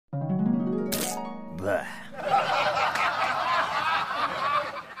Blah.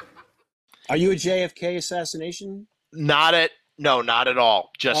 Are you a JFK assassination? Not at all.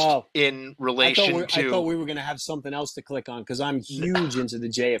 Just in relation to. I thought we were going to have something else to click on because I'm huge into the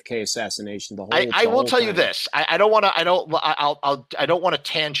JFK assassination. I will tell you this. I don't want to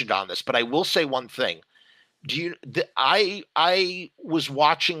tangent on this, but I will say one thing. I was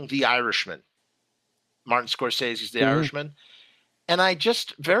watching The Irishman, Martin Scorsese's The Irishman, and I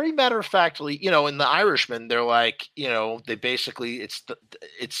just very matter of factly, in The Irishman, they're like, they basically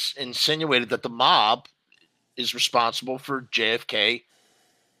it's insinuated that the mob is responsible for JFK,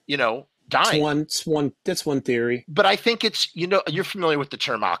 dying. That's one theory. But I think it's, you're familiar with the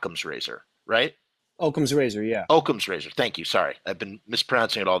term Occam's razor, right? Occam's razor, yeah. Occam's razor. Thank you. Sorry, I've been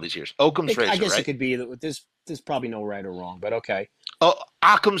mispronouncing it all these years. Occam's razor. I guess right? It could be that there's probably no right or wrong, but okay. Oh,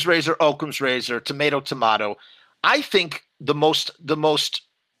 Occam's razor, tomato. I think the most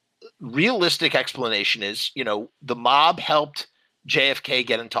realistic explanation is, the mob helped JFK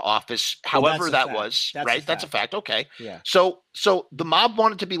get into office, however that was, right? That's a fact. Okay. Yeah. So the mob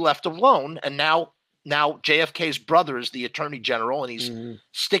wanted to be left alone, and now JFK's brother is the attorney general, and he's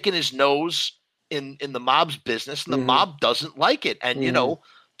sticking his nose in the mob's business, and the mob doesn't like it. And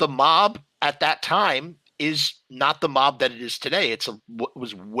the mob at that time is not the mob that it is today. It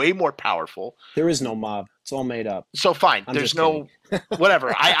was way more powerful. There is no mob. It's all made up. So fine. There's no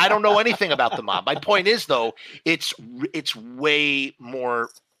whatever. I don't know anything about the mob. My point is, though, it's way more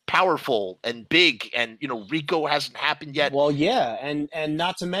powerful and big, and RICO hasn't happened yet. Well, yeah, and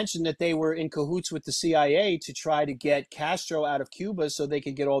not to mention that they were in cahoots with the CIA to try to get Castro out of Cuba so they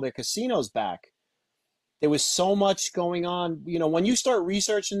could get all their casinos back. There was so much going on. When you start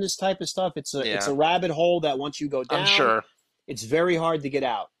researching this type of stuff, it's a rabbit hole that once you go down, I'm sure it's very hard to get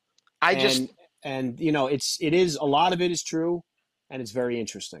out. It is a lot of it is true, and it's very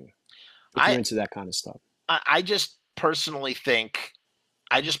interesting if you're into that kind of stuff. I just personally think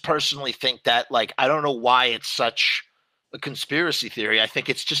that, like, I don't know why it's such a conspiracy theory. I think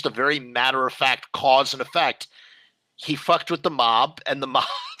it's just a very matter of fact cause and effect. He fucked with the mob, and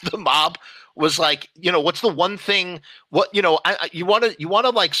the mob was like, what's the one thing? You want to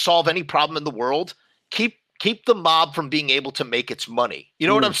like solve any problem in the world? Keep the mob from being able to make its money. You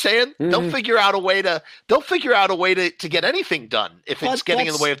know what I'm saying? They'll figure out a way to get anything done if it's getting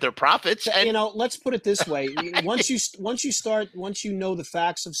in the way of their profits. And let's put it this way: once you know the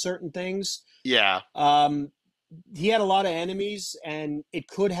facts of certain things, he had a lot of enemies, and it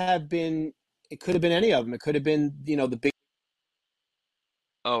could have been any of them. It could have been the big.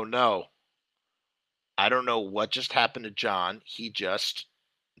 Oh no. I don't know what just happened to John. He just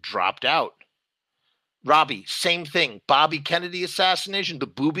dropped out. Robbie, same thing. Bobby Kennedy assassination, the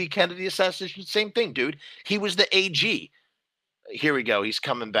Booby Kennedy assassination, same thing, dude. He was the AG. Here we go. He's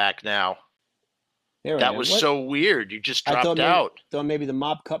coming back now. That was so weird. You just dropped out. Thought maybe the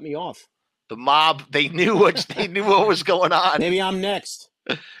mob cut me off. The mob, they knew what was going on. Maybe I'm next.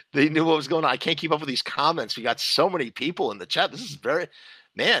 They knew what was going on. I can't keep up with these comments. We got so many people in the chat. This is very.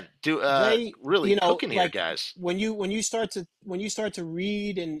 Man, really cooking here, guys. When you start to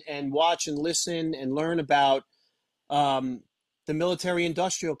read and watch and listen and learn about the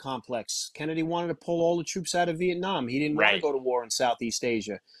military-industrial complex, Kennedy wanted to pull all the troops out of Vietnam. He didn't want to go to war in Southeast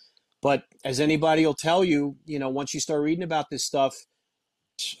Asia. But as anybody will tell you, once you start reading about this stuff,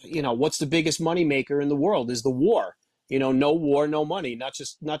 what's the biggest moneymaker in the world is the war. No war, no money. Not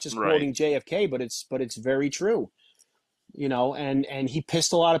just quoting JFK, but it's very true. And he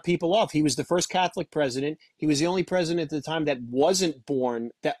pissed a lot of people off. He was the first Catholic president. He was the only president at the time that wasn't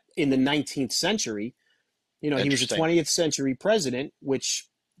born that in the 19th century. He was a 20th century president, which,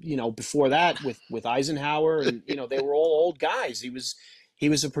 before that with Eisenhower and, they were all old guys. He was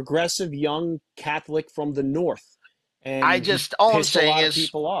a progressive young Catholic from the North. And all I'm saying is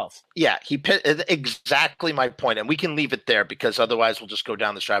people off. Yeah, exactly my point, and we can leave it there because otherwise we'll just go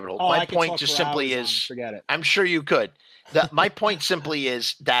down this rabbit hole. My point just simply is, forget it. I'm sure you could. My point simply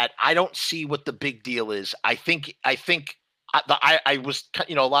is that I don't see what the big deal is. I think I was,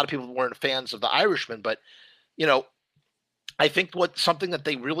 a lot of people weren't fans of The Irishman, but I think something that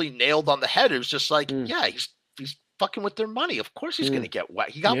they really nailed on the head is just like, he's fucking with their money. Of course he's going to get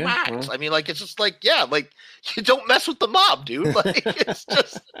whacked. He got whacked. I mean, it's just like, you don't mess with the mob, dude. It's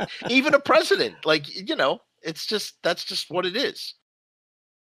just, even a president, that's just what it is.